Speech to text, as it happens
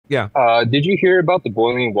Yeah. Did you hear about the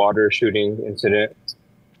boiling water shooting incident?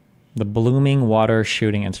 The blooming water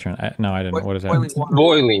shooting instrument. No, I didn't. What is that? Boiling water. What?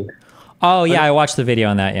 Boiling. Oh yeah, I watched the video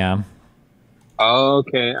on that. Yeah.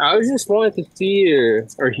 Okay, I was just wanting to see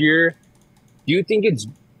or hear. Do you think it's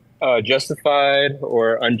justified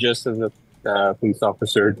or unjust of the police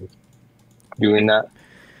officer doing that?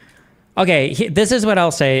 Okay, this is what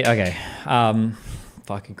I'll say. Okay,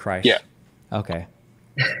 fucking Yeah. Christ. Okay,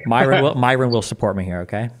 Myron will support me here.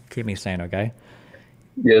 Okay, keep me sane. Okay.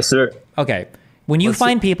 Yes, sir. Okay. When you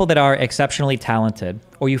find people that are exceptionally talented,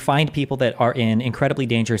 or you find people that are in incredibly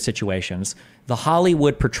dangerous situations, the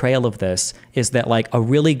Hollywood portrayal of this is that like a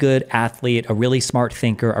really good athlete, a really smart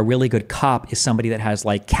thinker, a really good cop is somebody that has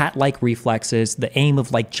like cat-like reflexes, the aim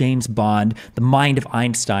of like James Bond, the mind of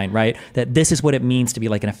Einstein, right? That this is what it means to be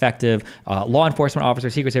like an effective law enforcement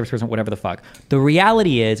officer, secret service person, whatever the fuck. The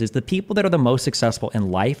reality is the people that are the most successful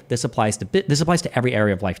in life, this applies to every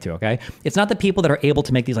area of life too, okay? It's not the people that are able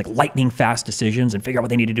to make these like lightning fast decisions and figure out what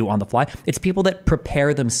they need to do on the fly. It's people that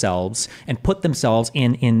prepare themselves and put themselves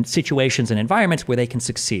in situations and environments where they can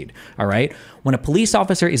succeed. All right. When a police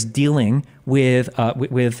officer is dealing with I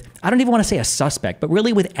don't even want to say a suspect, but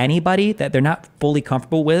really with anybody that they're not fully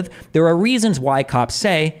comfortable with, there are reasons why cops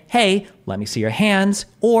say, "Hey, let me see your hands."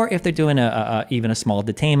 Or if they're doing even a small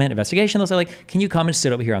detainment investigation, they'll say like, "Can you come and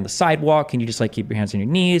sit over here on the sidewalk? Can you just like keep your hands on your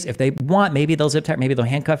knees?" If they want, maybe they'll zip tie, maybe they'll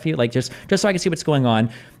handcuff you, like just so I can see what's going on.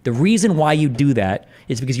 The reason why you do that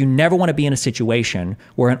is because you never want to be in a situation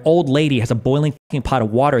where an old lady has a boiling pot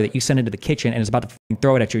of water that you send into the kitchen and is about to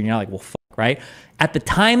throw it at you, and you're not like, "Well, fuck," right? At the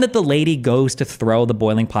time that the lady goes to throw the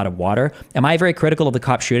boiling pot of water, am I very critical of the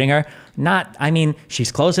cop shooting her? Not. I mean,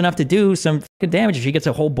 she's close enough to do some fucking damage if she gets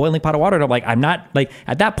a whole boiling pot of water. I'm like, I'm not like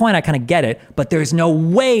at that point. I kind of get it, but there's no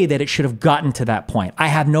way that it should have gotten to that point. I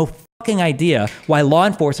have no fucking idea why law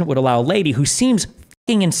enforcement would allow a lady who seems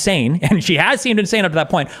insane, and she has seemed insane up to that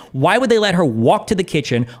point. Why would they let her walk to the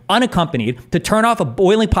kitchen unaccompanied to turn off a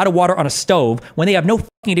boiling pot of water on a stove when they have no fucking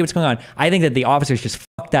idea what's going on? I think that the officers just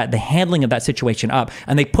fucked the handling of that situation up,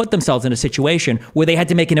 and they put themselves in a situation where they had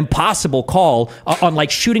to make an impossible call on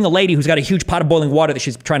like shooting a lady who's got a huge pot of boiling water that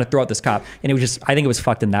she's trying to throw at this cop. And it was just, I think it was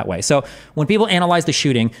fucked in that way. So when people analyze the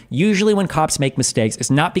shooting, usually when cops make mistakes,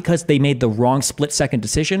 it's not because they made the wrong split-second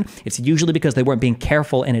decision. It's usually because they weren't being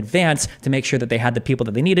careful in advance to make sure that they had the people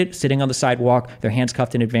that they needed sitting on the sidewalk, their hands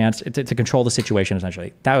cuffed in advance to control the situation,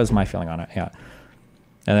 essentially. That was my feeling on it, yeah.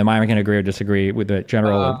 And then Myron can agree or disagree with the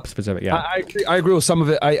general or specific, yeah. I agree with some of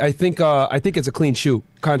it. I think it's a clean shoot,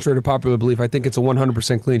 contrary to popular belief. I think it's a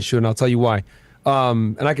 100% clean shoot, and I'll tell you why.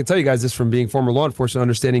 And I can tell you guys this from being former law enforcement,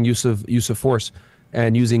 understanding use of force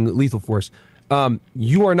and using lethal force.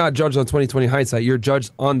 You are not judged on 2020 hindsight. You're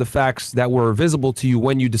judged on the facts that were visible to you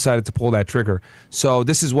when you decided to pull that trigger. So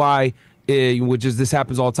this is why, this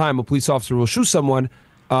happens all the time. A police officer will shoot someone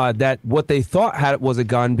that what they thought was a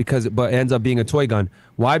gun but it ends up being a toy gun.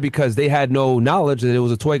 Why? Because they had no knowledge that it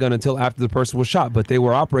was a toy gun until after the person was shot. But they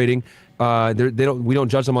were operating. We don't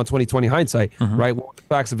judge them on 2020 hindsight, right? What were the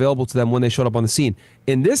facts available to them when they showed up on the scene?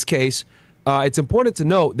 In this case, it's important to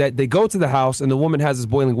note that they go to the house and the woman has this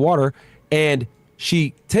boiling water, and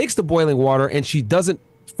she takes the boiling water and she doesn't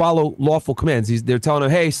follow lawful commands. They're telling her,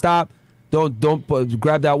 "Hey, stop! Don't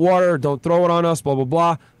grab that water! Don't throw it on us! Blah blah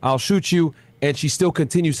blah! I'll shoot you!" And she still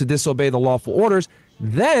continues to disobey the lawful orders.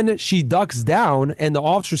 Then she ducks down and the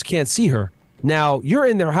officers can't see her. Now, you're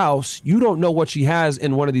in their house. You don't know what she has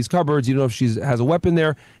in one of these cupboards. You don't know if she has a weapon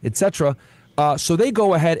there, etc. So they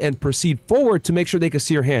go ahead and proceed forward to make sure they can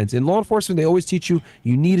see her hands. In law enforcement, they always teach you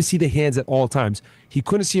need to see the hands at all times. He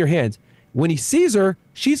couldn't see her hands. When he sees her,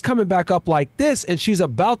 she's coming back up like this, and she's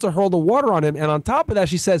about to hurl the water on him. And on top of that,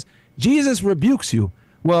 she says, "Jesus rebukes you."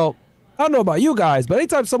 Well, I don't know about you guys, but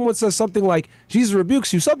anytime someone says something like Jesus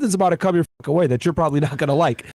rebukes you, something's about to come your fucking way that you're probably not going to like.